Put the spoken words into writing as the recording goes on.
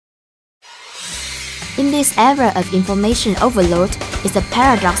In this era of information overload, it's a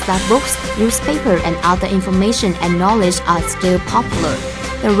paradox that books, newspaper, and other information and knowledge are still popular.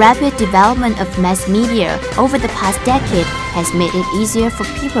 The rapid development of mass media over the past decade has made it easier for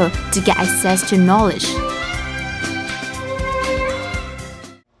people to get access to knowledge.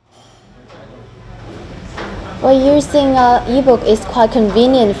 Well, using an e-book is quite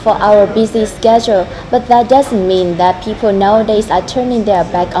convenient for our busy schedule, but that doesn't mean that people nowadays are turning their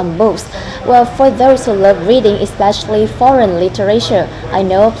back on books. Well, for those who love reading, especially foreign literature, I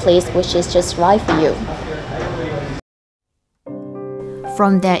know a place which is just right for you.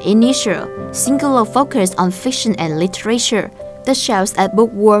 From their initial, singular focus on fiction and literature, the shelves at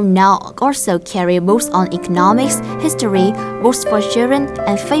Bookworm now also carry books on economics, history, books for children,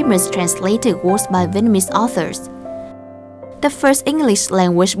 and famous translated works by Vietnamese authors. The first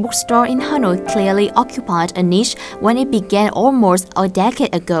English-language bookstore in Hanoi clearly occupied a niche when it began almost a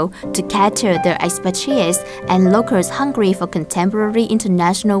decade ago to cater the expatriates and locals hungry for contemporary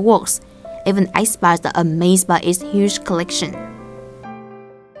international works. Even expats are amazed by its huge collection.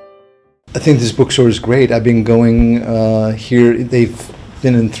 I think this bookstore is great. I've been going here. They've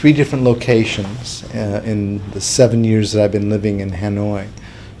been in 3 different locations in the 7 years that I've been living in Hanoi.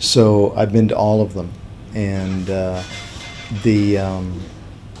 So I've been to all of them, and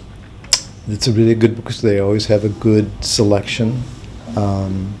it's a really good bookstore. They always have a good selection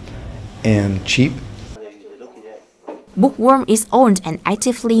and cheap. Bookworm is owned and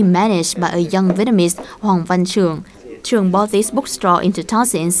actively managed by a young Vietnamese, Hoàng Văn Trường. Trường bought this bookstore in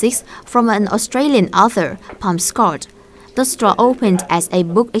 2006 from an Australian author, Pam Scott. The store opened as a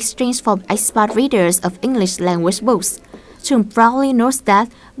book exchange for expat readers of English-language books. Trường proudly notes that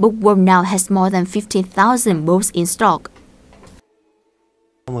Bookworm now has more than 50,000 books in stock.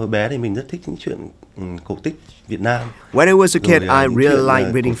 When I was a kid, I really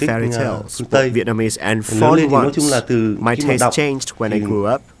liked reading fairy tales, both Vietnamese and foreign ones. My taste changed when I grew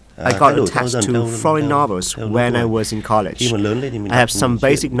up. I got attached to foreign novels when I was in college. I have some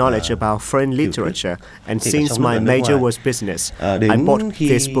basic knowledge about foreign literature, and since my major was business, I bought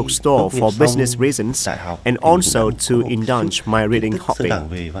this bookstore for business reasons and also to indulge my reading hobby.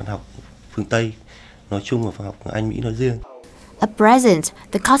 At present,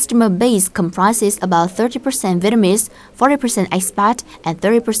 the customer base comprises about 30% Vietnamese, 40% expat, and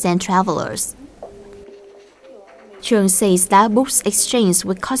 30% travelers. Trường says that books exchange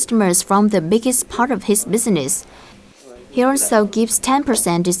with customers from the biggest part of his business. He also gives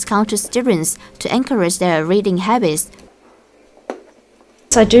 10% discount to students to encourage their reading habits.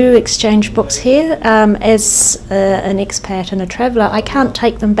 I do exchange books here. As an expat and a traveller, I can't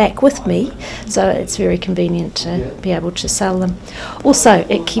take them back with me, so it's very convenient to be able to sell them. Also,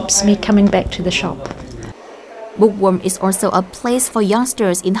 it keeps me coming back to the shop. Bookworm is also a place for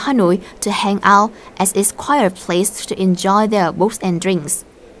youngsters in Hanoi to hang out, as it's quite a place to enjoy their books and drinks.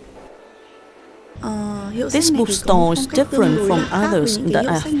 This bookstore is different from others that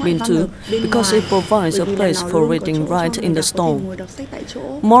I have been to because it provides a place for reading right in the store.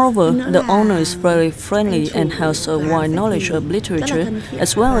 Moreover, the owner is very friendly and has a wide knowledge of literature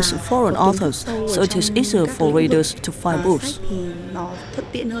as well as foreign authors, so it is easier for readers to find books.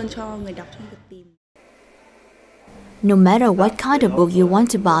 No matter what kind of book you want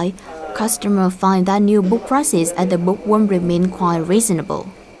to buy, customers find that new book prices at the Bookworm remain quite reasonable.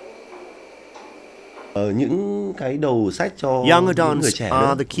 Young adults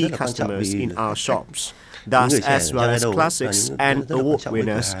are the key customers in our shops. Thus, as well as classics and award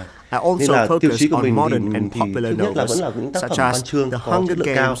winners, I also focus on modern and popular novels, such as The Hunger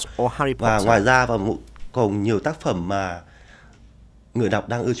Games or Harry Potter.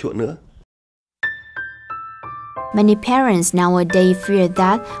 Many parents nowadays fear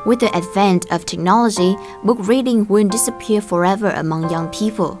that with the advent of technology, book reading will disappear forever among young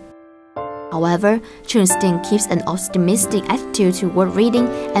people. However, Trường still keeps an optimistic attitude toward reading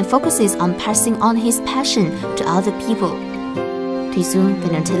and focuses on passing on his passion to other people. Thủy Xuân,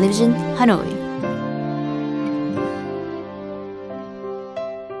 Vietnam Television, Hanoi.